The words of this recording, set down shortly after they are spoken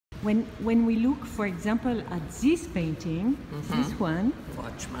when we look, for example, at this painting, this one,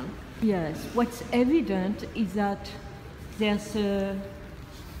 Watchman. yes, what's evident is that there's a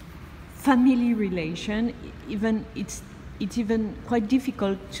family relation. Even it's even quite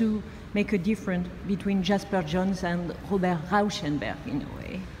difficult to make a difference between Jasper Johns and Robert Rauschenberg in a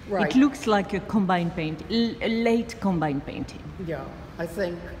way. Right. It looks like a combined painting, a late combined painting. Yeah, I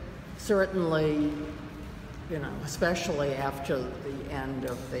think certainly, especially after the end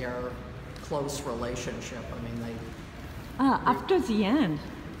of their close relationship. I mean, After the end.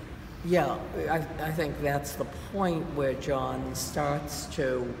 Yeah, I think that's the point where John starts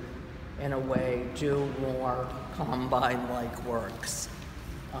to, in a way, do more combine-like works.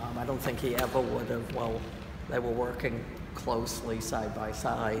 I don't think he ever would have, they were working closely side by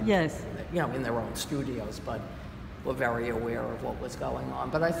side. Yes. In their own studios, but were very aware of what was going on.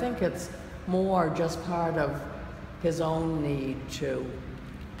 But I think it's more just part of his own need to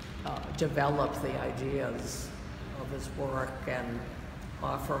develop the ideas of his work and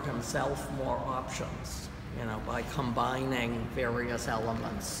offer himself more options, by combining various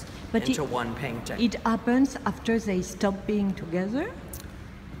elements into one painting. It happens after they stop being together,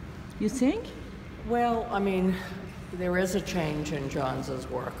 you think? Well, I mean, there is a change in Johns'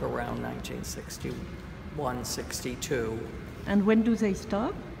 work around 1961, 62. And when do they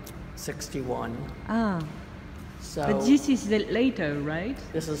stop? 61. So But this is later, right?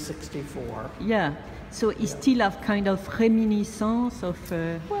 This is 64. Yeah. So he still have kind of reminiscence of...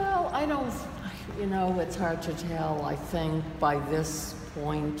 Well, I don't, it's hard to tell. I think by this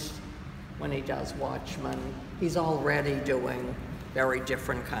point, when he does Watchmen, he's already doing very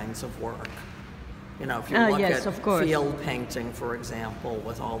different kinds of work. If you look yes, at of course. field painting, for example,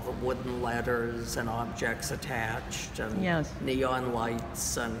 with all the wooden letters and objects attached and Yes. neon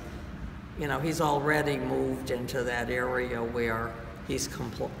lights, and he's already moved into that area where he's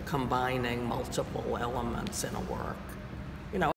combining multiple elements in a work.